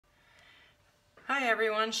Hi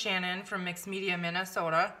everyone, Shannon from Mixed Media,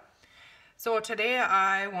 Minnesota. So today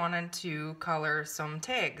I wanted to color some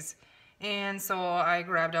tags, and so I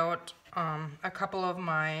grabbed out a couple of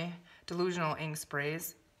my Dylusions ink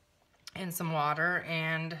sprays and some water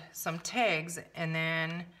and some tags, and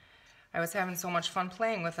then I was having so much fun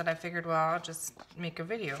playing with it I figured, well, I'll just make a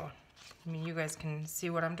video. I mean, you guys can see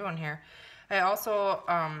what I'm doing here. I also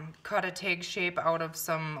cut a tag shape out of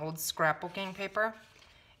some old scrapbooking paper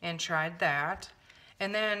and tried that.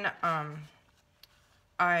 And then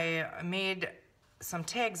I made some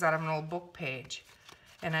tags out of an old book page,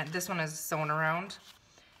 and this one is sewn around,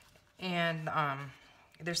 and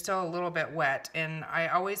they're still a little bit wet, and I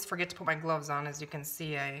always forget to put my gloves on. As you can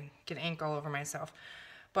see, I get ink all over myself.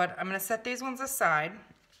 But I'm gonna set these ones aside,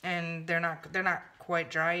 and they're not quite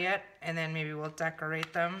dry yet, and then maybe we'll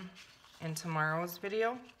decorate them in tomorrow's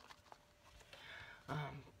video.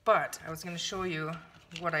 But I was gonna show you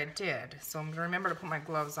what I did, so I'm gonna remember to put my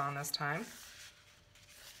gloves on this time.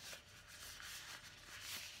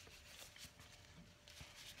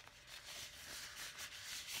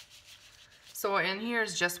 So in here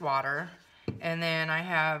is just water, and then I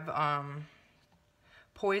have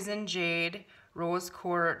poison jade, rose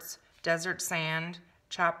quartz, desert sand,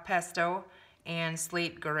 chopped pesto, and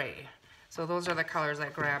slate gray. So those are the colors I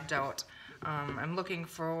grabbed out. I'm looking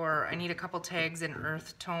for, I need a couple tags in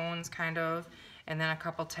earth tones, kind of, and then a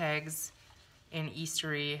couple tags in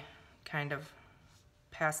Eastery, kind of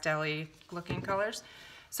pastel-y looking colors.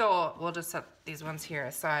 So we'll just set these ones here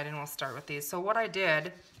aside and we'll start with these. So what I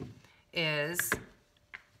did is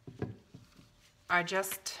I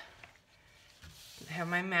just have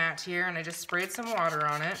my mat here, and I just sprayed some water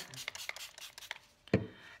on it,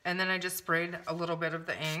 and then I just sprayed a little bit of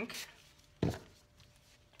the ink.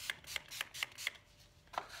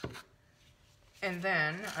 And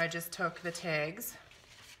then I just took the tags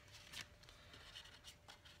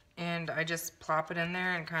and I just plop it in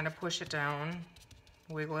there and kind of push it down,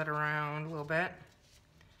 wiggle it around a little bit.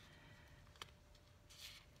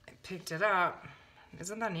 I picked it up,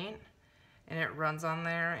 isn't that neat? And it runs on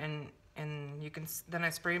there, and you can, then I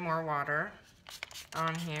spray more water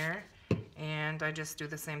on here, and I just do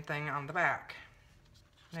the same thing on the back.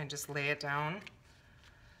 And I just lay it down,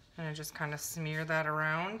 and I just kind of smear that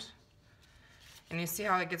around. And you see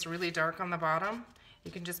how it gets really dark on the bottom?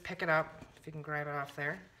 You can just pick it up, if you can grab it off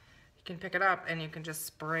there. You can pick it up and you can just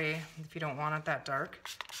spray, if you don't want it that dark,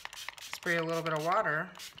 spray a little bit of water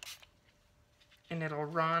and it'll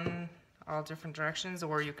run all different directions,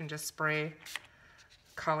 or you can just spray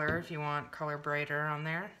color if you want color brighter on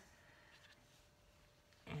there.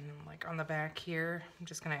 And like on the back here, I'm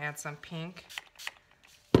just gonna add some pink,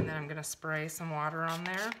 and then I'm gonna spray some water on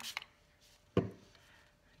there.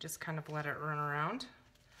 Just kind of let it run around.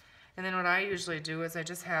 And then what I usually do is I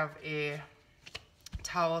just have a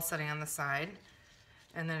towel sitting on the side,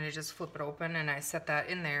 and then I just flip it open and I set that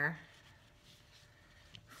in there,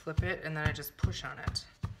 flip it, and then I just push on it.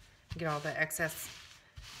 Get all the excess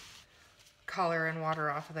color and water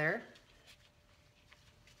off of there.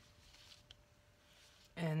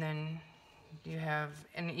 And then you have,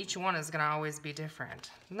 and each one is gonna always be different.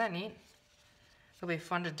 Isn't that neat? It'll be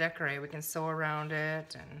fun to decorate. We can sew around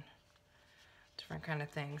it and different kind of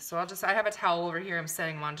things. So I have a towel over here. I'm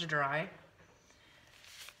setting them on to dry.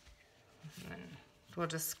 And then we'll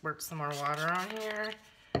just squirt some more water on here.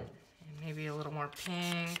 And maybe a little more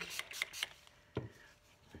pink.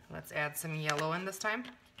 Let's add some yellow in this time.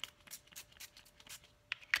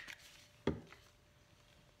 Here,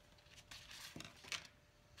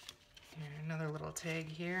 another little tag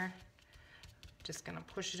here. Just gonna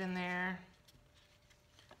push it in there.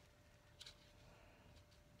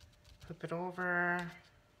 Flip it over.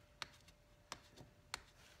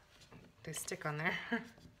 They stick on there.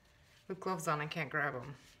 With gloves on, I can't grab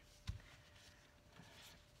them.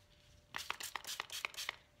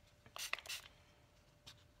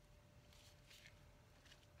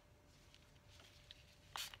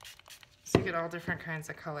 So you get all different kinds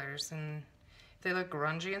of colors, and if they look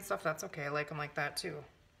grungy and stuff, that's okay. I like them like that too.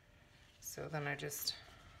 So then I just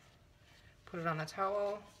put it on the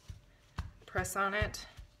towel, press on it.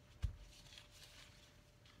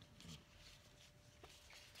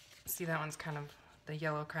 See, that one's kind of, the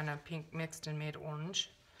yellow kind of pink mixed and made orange.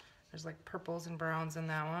 There's like purples and browns in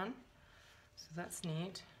that one. So that's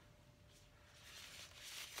neat.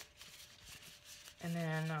 And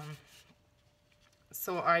then,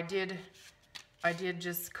 so I did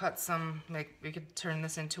just cut some, like we could turn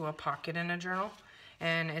this into a pocket in a journal.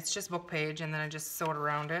 And it's just book page, and then I just sewed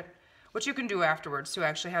around it, which you can do afterwards to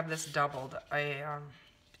actually have this doubled. I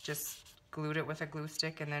just glued it with a glue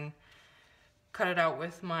stick and then cut it out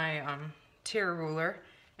with my tear ruler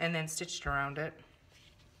and then stitched around it.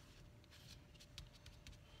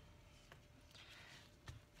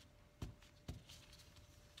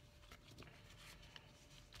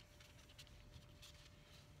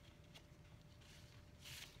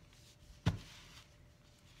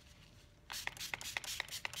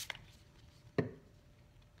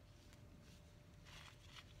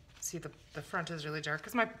 See, the front is really dark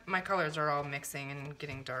because my colors are all mixing and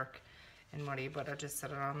getting dark and muddy, but I just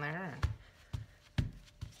set it on there.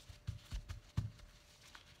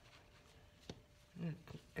 And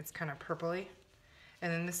it's kind of purpley.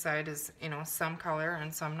 And then this side is, you know, some color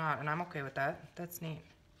and some not, and I'm okay with that. That's neat.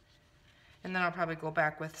 And then I'll probably go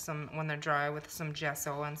back with some, when they're dry, with some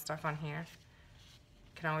gesso and stuff on here.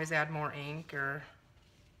 You can always add more ink or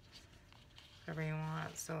whatever you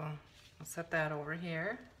want. So I'll set that over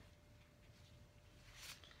here.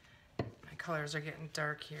 Colors are getting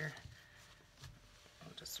dark here.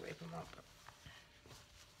 I'll just swipe them up.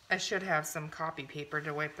 I should have some copy paper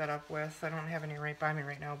to wipe that up with. I don't have any right by me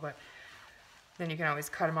right now, but then you can always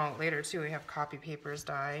cut them out later too. We have copy papers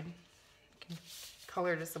dyed. You can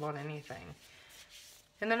color just about anything.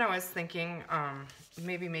 And then I was thinking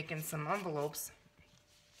maybe making some envelopes,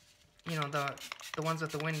 you know, the ones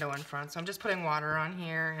with the window in front. So I'm just putting water on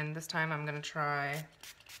here, and this time I'm going to try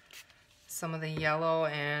some of the yellow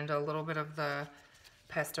and a little bit of the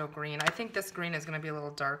pesto green. I think this green is going to be a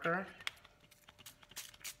little darker.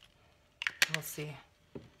 We'll see.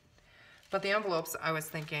 But the envelopes, I was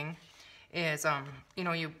thinking, is you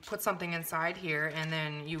know, you put something inside here, and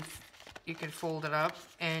then you can fold it up,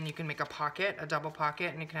 and you can make a pocket, a double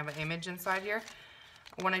pocket, and you can have an image inside here.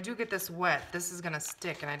 When I do get this wet, this is going to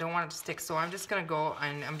stick, and I don't want it to stick, so I'm just going to go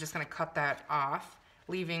and I'm just going to cut that off,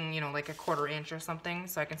 leaving, you know, like a 1/4 inch or something,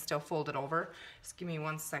 so I can still fold it over. Just give me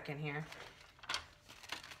 1 second here.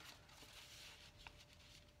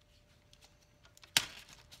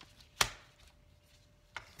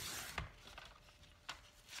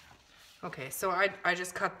 Okay, so I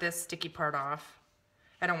just cut this sticky part off.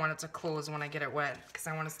 I don't want it to close when I get it wet, because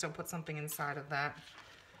I want to still put something inside of that.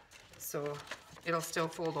 So it'll still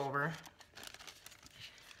fold over.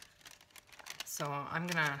 So I'm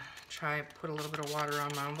gonna try put a little bit of water on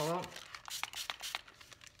my envelope.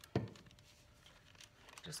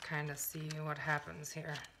 Just kind of see what happens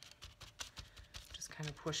here. Just kind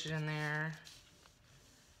of push it in there.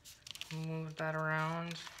 Move that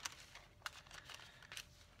around.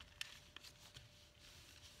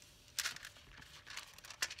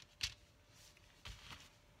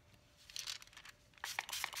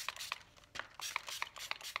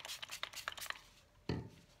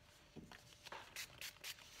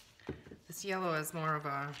 This yellow is more of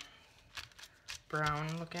a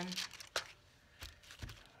brown looking.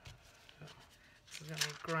 This is a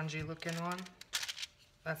really grungy looking one.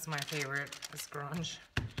 That's my favorite, is grunge.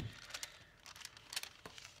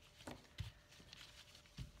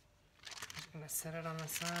 I'm gonna set it on the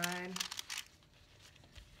side.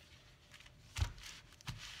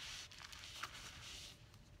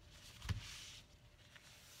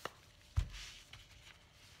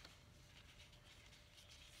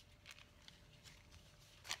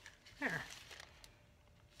 There.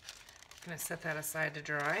 I'm gonna set that aside to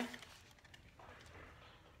dry.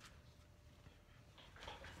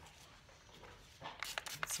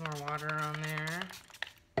 Get some more water on there.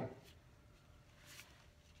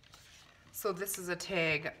 So this is a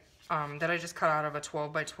tag that I just cut out of a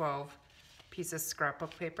 12 by 12 piece of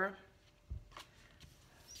scrapbook paper.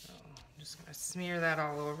 So I'm just gonna smear that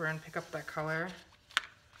all over and pick up that color.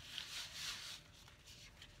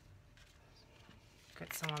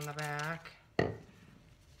 Get some on the back.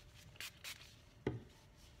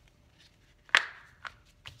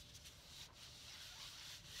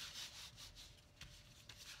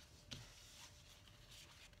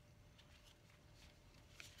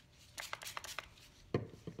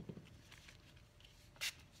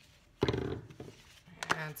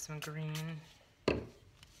 Add some green, a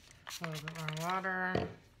little bit more water.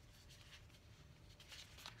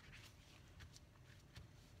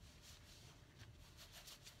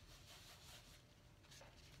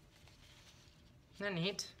 Isn't that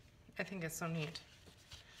neat? I think it's so neat.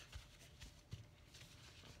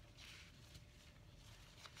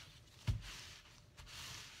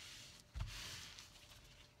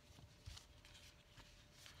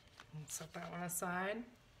 Set that one aside.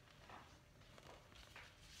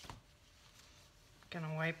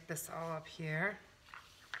 Gonna wipe this all up here.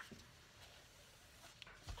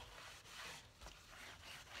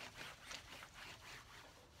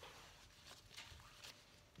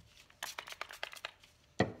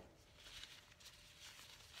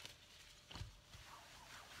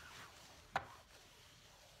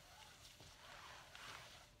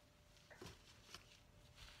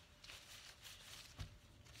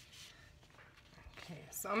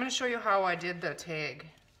 So I'm going to show you how I did the tag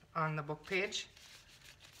on the book page.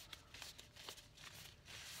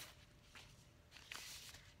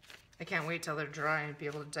 I can't wait till they're dry and be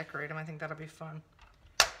able to decorate them. I think that'll be fun.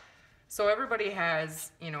 So everybody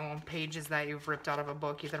has, you know, pages that you've ripped out of a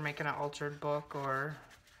book, either making an altered book or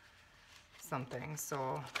something.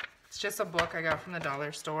 So it's just a book I got from the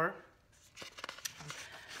dollar store.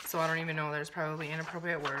 So I don't even know, there's probably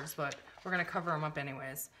inappropriate words, but we're going to cover them up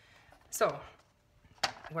anyways. So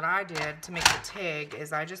what I did to make the tag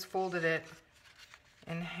is I just folded it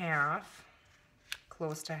in half,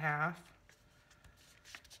 close to half.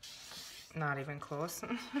 Not even close.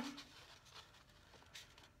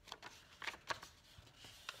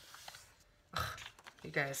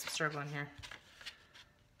 You guys, I'm struggling here.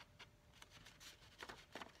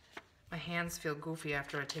 My hands feel goofy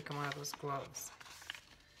after I take them out of those gloves.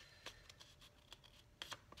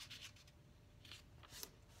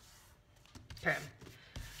 Okay,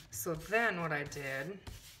 so then what I did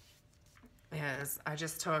is I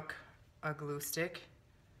just took a glue stick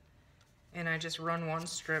and I just run one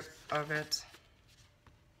strip of it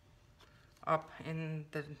up in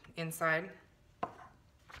the inside.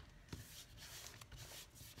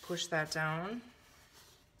 Push that down.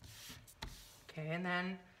 Okay, and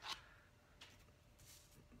then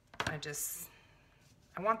I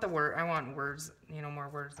want words, you know, more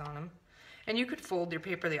words on them. And you could fold your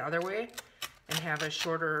paper the other way and have a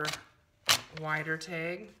shorter, wider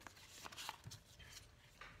tag.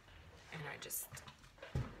 And I just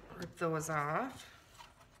rip those off.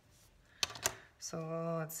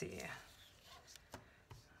 So let's see.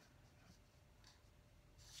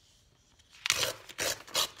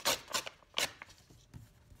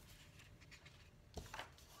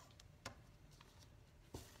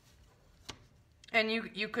 And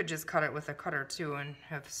you could just cut it with a cutter too and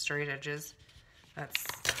have straight edges. That's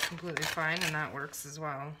completely fine, and that works as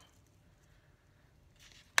well.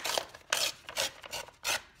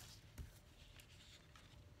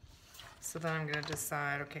 So then I'm gonna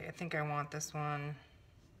decide, okay, I think I want this one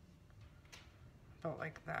about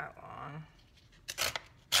like that long.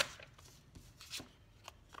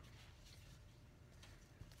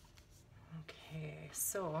 Okay,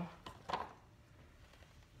 so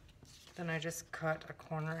then I just cut a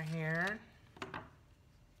corner here,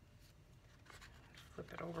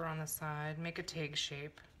 flip it over on the side, make a tag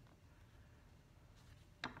shape.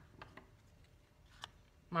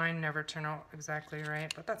 Mine never turn out exactly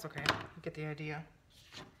right, but that's okay, you get the idea.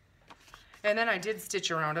 And then I did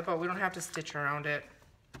stitch around it, but we don't have to stitch around it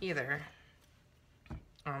either.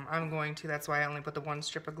 I'm going to, that's why I only put the one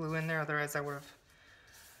strip of glue in there, otherwise I would have,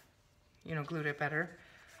 you know, glued it better.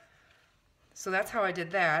 So that's how I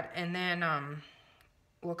did that, and then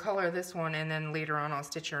we'll color this one, and then later on I'll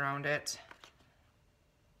stitch around it.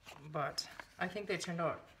 But I think they turned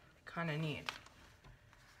out kind of neat.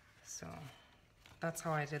 So that's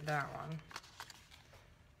how I did that one.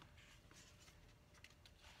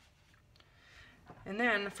 And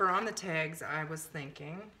then for on the tags, I was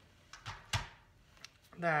thinking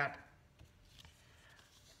that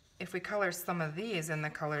if we color some of these in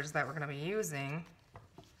the colors that we're going to be using,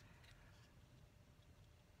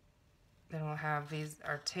 then we'll have these,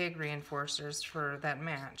 our tag reinforcers for that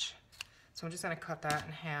match. So I'm just going to cut that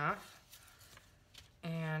in half.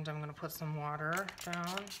 And I'm going to put some water down.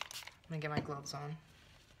 I'm going to get my gloves on.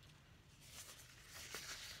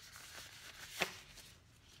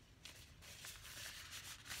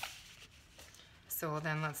 So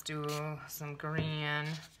then let's do some green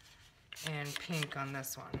and pink on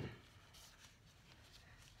this one. I'm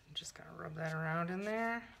just going to rub that around in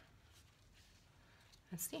there.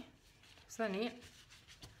 Let's see. Isn't that neat?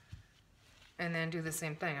 And then do the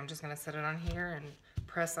same thing. I'm just going to set it on here and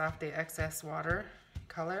press off the excess water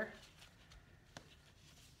color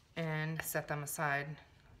and set them aside.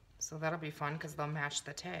 So that'll be fun because they'll match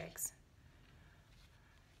the tags.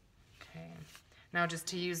 Okay. Now just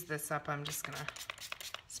to use this up, I'm just going to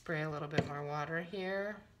spray a little bit more water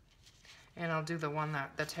here. And I'll do the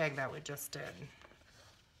tag that we just did.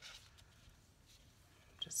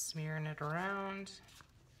 Just smearing it around.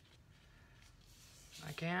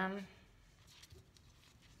 Again.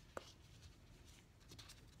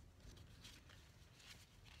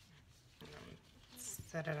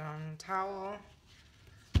 Set it on a towel.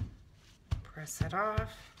 Press it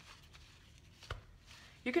off.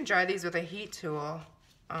 You can dry these with a heat tool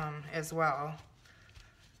as well.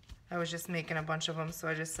 I was just making a bunch of them, so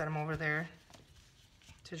I just set them over there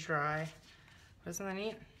to dry. Wasn't that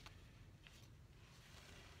neat?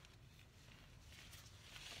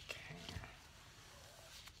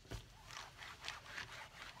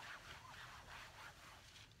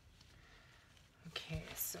 Okay,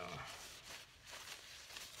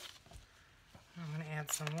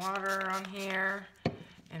 some water on here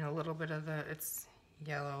and a little bit of it's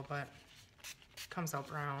yellow, but it comes out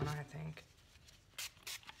brown, I think.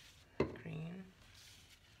 Green.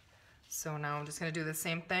 So now I'm just going to do the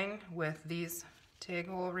same thing with these tag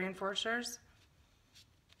hole reinforcers.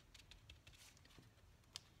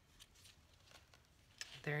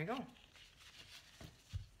 There you go.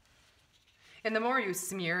 And the more you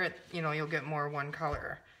smear it, you know, you'll get more one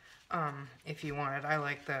color if you want it. I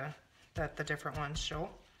like that the different ones show.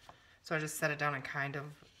 So I just set it down and kind of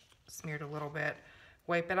smeared a little bit.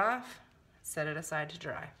 Wipe it off, set it aside to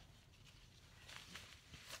dry.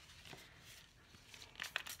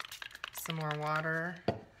 Some more water.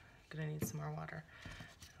 Gonna need some more water.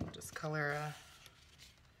 I'll just color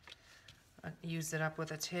use it up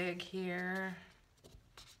with a tag here.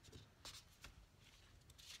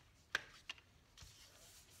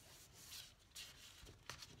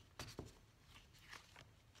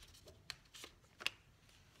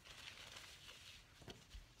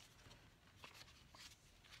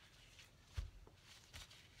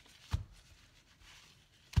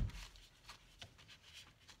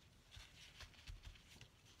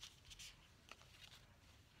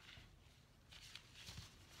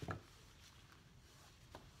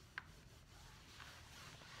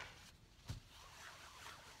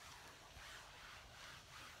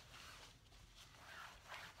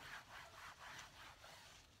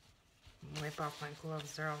 Wipe off my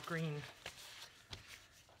gloves, they're all green.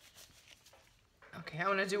 Okay, I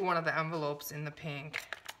want to do one of the envelopes in the pink.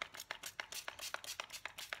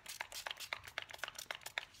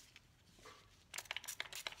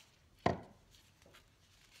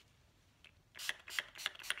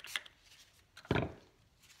 I'm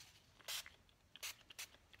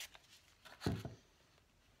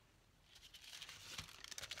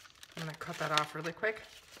going to cut that off really quick.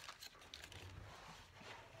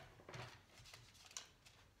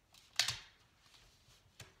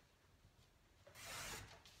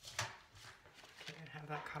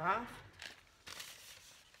 That cut off.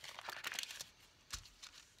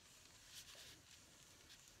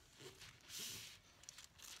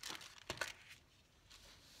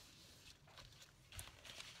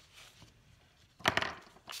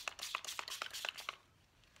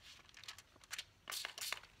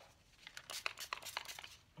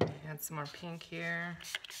 Add some more pink here.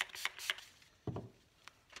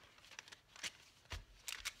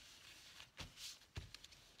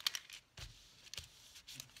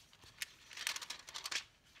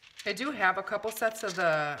 I do have a couple sets of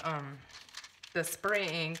the spray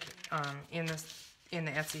ink in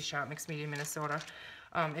the Etsy shop, Mixed Media Minnesota.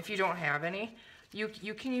 If you don't have any,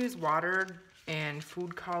 you can use water and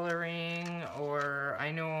food coloring, or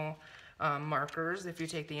I know markers. If you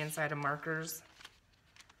take the inside of markers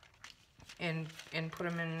and put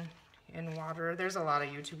them in water, there's a lot of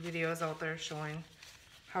YouTube videos out there showing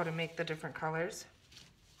how to make the different colors,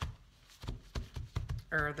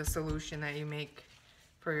 or the solution that you make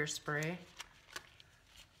for your spray.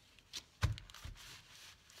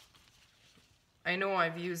 I know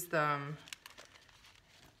I've used I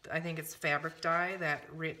think it's fabric dye, that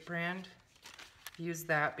RIT brand. Used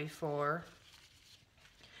that before.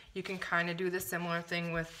 You can kind of do the similar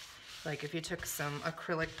thing with, like, if you took some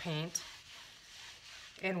acrylic paint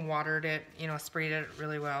and watered it, you know, sprayed it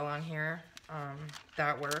really well on here.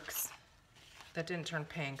 That works. That didn't turn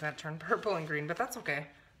pink, that turned purple and green, but that's okay.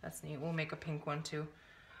 That's neat. We'll make a pink one too.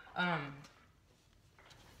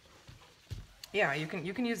 Yeah, you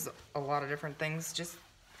can use a lot of different things. Just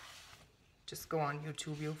go on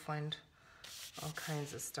YouTube, you'll find all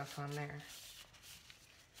kinds of stuff on there.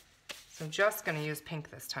 So I'm just gonna use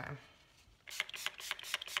pink this time.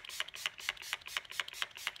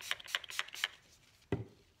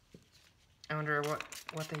 I wonder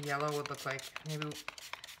what the yellow would look like.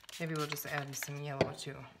 Maybe we'll just add some yellow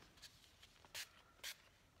too.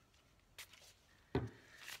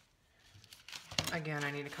 Again,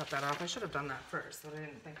 I need to cut that off. I should have done that first, but I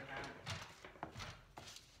didn't think of that.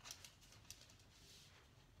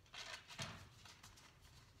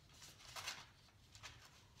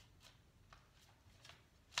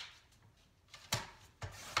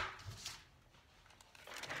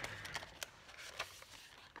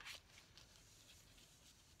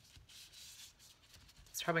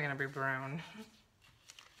 It's probably gonna be brown.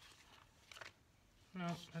 No,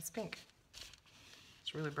 that's pink.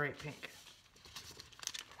 It's really bright pink.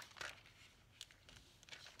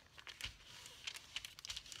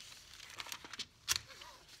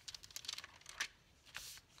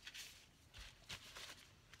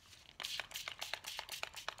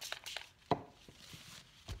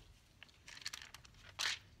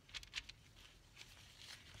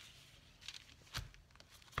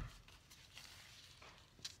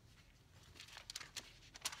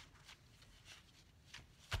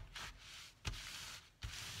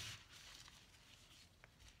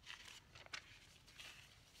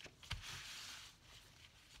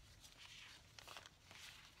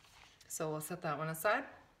 So we'll set that one aside.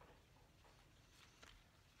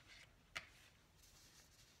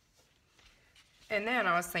 And then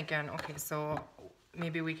I was thinking, okay, so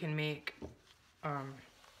maybe we can make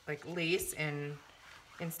like lace and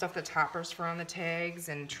stuff the toppers for on the tags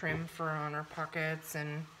and trim for on our pockets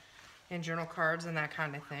and journal cards and that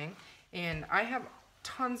kind of thing. And I have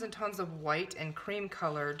tons and tons of white and cream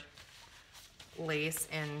colored lace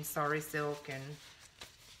and sari silk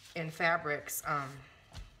and fabrics,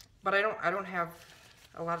 but I don't have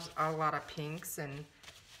a lot of pinks and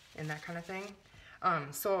that kind of thing.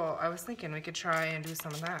 So I was thinking we could try and do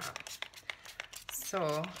some of that.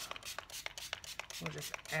 So we'll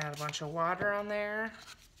just add a bunch of water on there.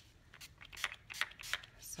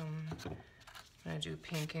 I'm gonna do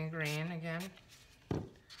pink and green again.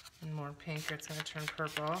 And more pink, it's gonna turn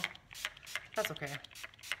purple. That's okay.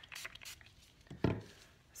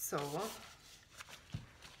 So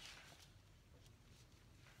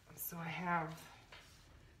I have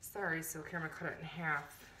sari silk here. I'm gonna cut it in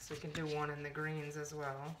half so we can do one in the greens as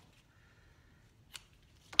well.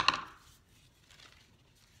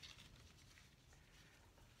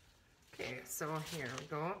 Okay, so here we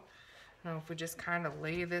go. Now if we just kind of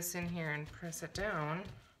lay this in here and press it down,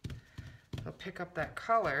 it'll pick up that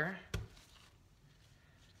color.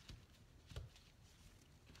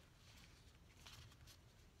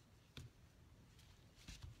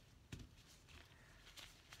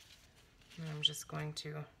 And I'm just going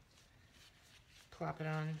to plop it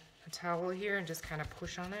on a towel here and just kind of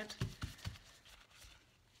push on it.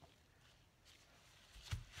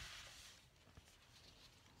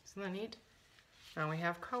 Isn't that neat? Now we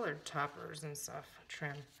have colored toppers and stuff,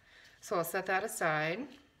 trim. So I'll set that aside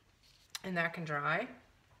and that can dry.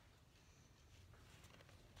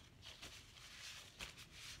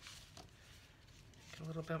 Get a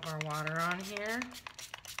little bit more water on here.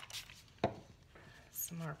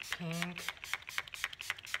 Some more pink.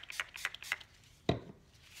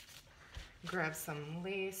 Grab some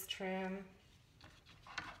lace trim.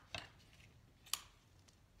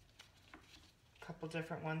 Couple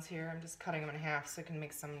different ones here. I'm just cutting them in half so I can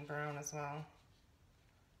make some brown as well.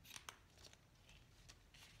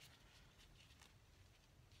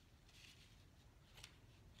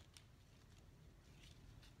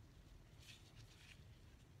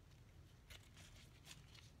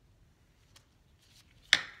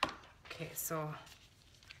 Okay, so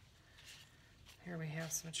here we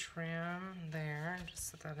have some trim there. Just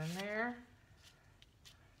set that in there.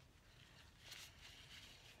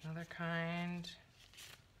 Another kind.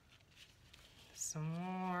 Some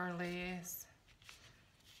more lace.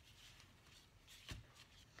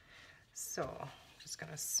 So, just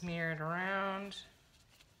gonna smear it around.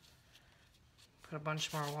 Put a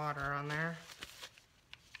bunch more water on there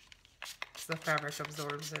so the fabric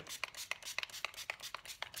absorbs it.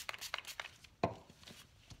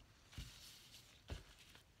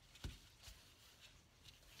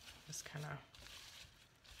 Just kind of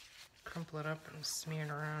crumple it up and smear it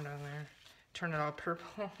around on there. Turn it all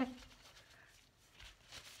purple.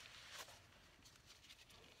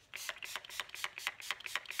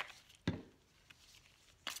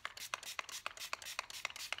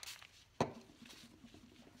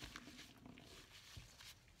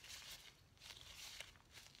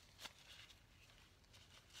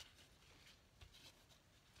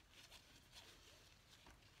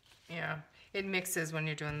 Yeah, it mixes when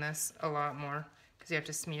you're doing this a lot more because you have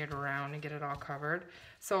to smear it around and get it all covered.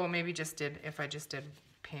 So maybe if I just did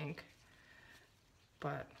pink,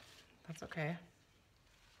 but that's okay.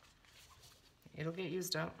 It'll get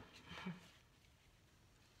used up.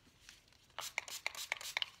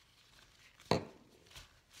 Okay,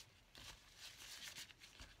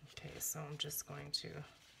 so I'm just going to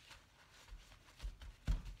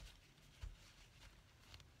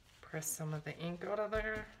press some of the ink out of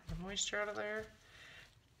there, the moisture out of there.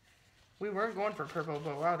 We weren't going for purple,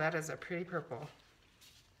 but wow, that is a pretty purple.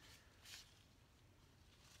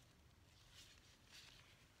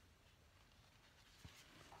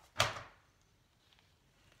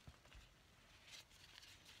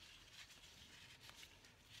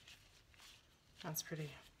 That's pretty.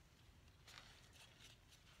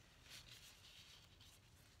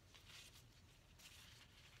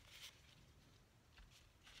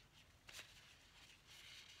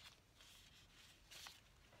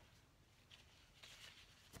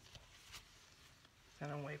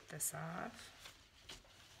 Gonna wipe this off.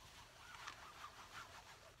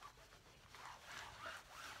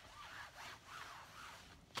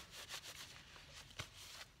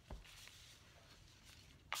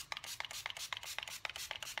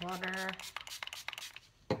 Water.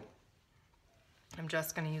 I'm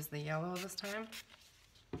just gonna use the yellow this time.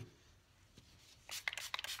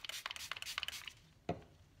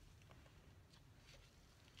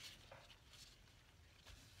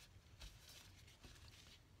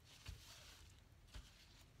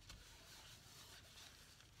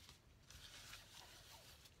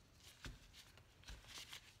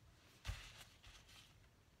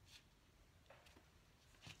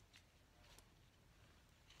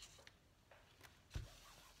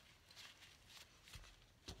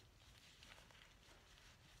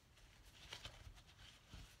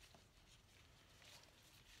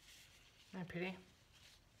 that pretty?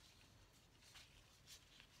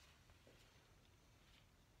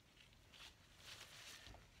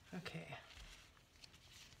 Okay.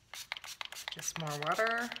 Just more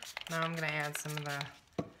water. Now I'm gonna add some of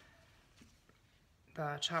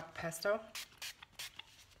the chopped pesto.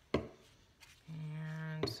 And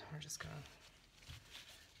we're just gonna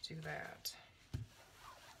do that.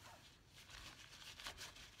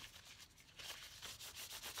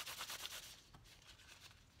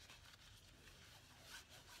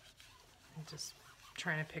 I'm just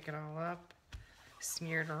trying to pick it all up,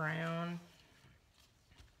 smear it around.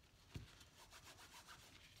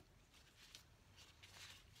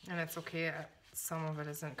 And it's okay if some of it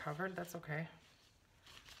isn't covered, that's okay.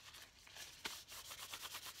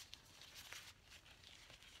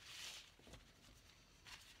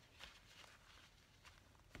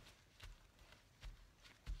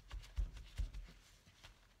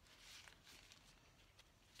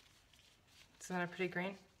 Isn't that a pretty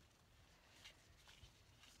green?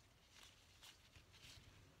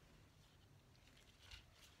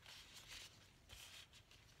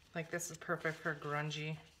 Like this is perfect for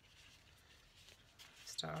grungy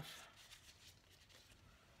stuff.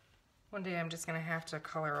 One day I'm just gonna have to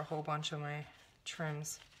color a whole bunch of my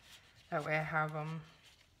trims. That way I have them,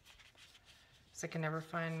 so I can never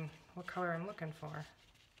find what color I'm looking for.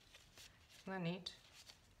 Isn't that neat?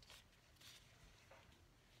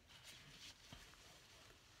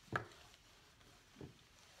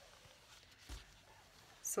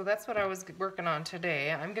 So that's what I was working on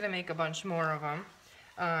today. I'm gonna make a bunch more of them.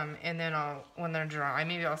 And then when they're dry,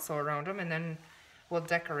 maybe I'll sew around them and then we'll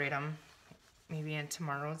decorate them maybe in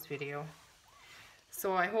tomorrow's video.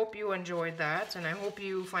 So I hope you enjoyed that, and I hope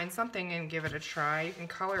you find something and give it a try. You can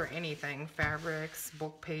color anything, fabrics,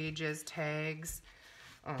 book pages, tags,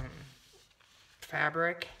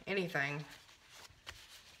 fabric, anything.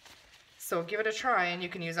 So give it a try, and you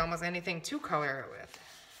can use almost anything to color it with.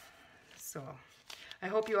 So I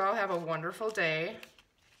hope you all have a wonderful day.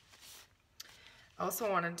 I also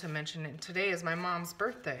wanted to mention that today is my mom's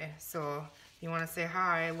birthday, so if you want to say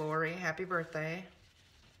hi, Lori, happy birthday.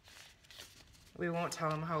 We won't tell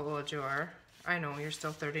them how old you are. I know, you're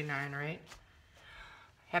still 39, right?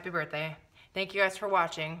 Happy birthday. Thank you guys for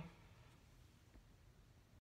watching.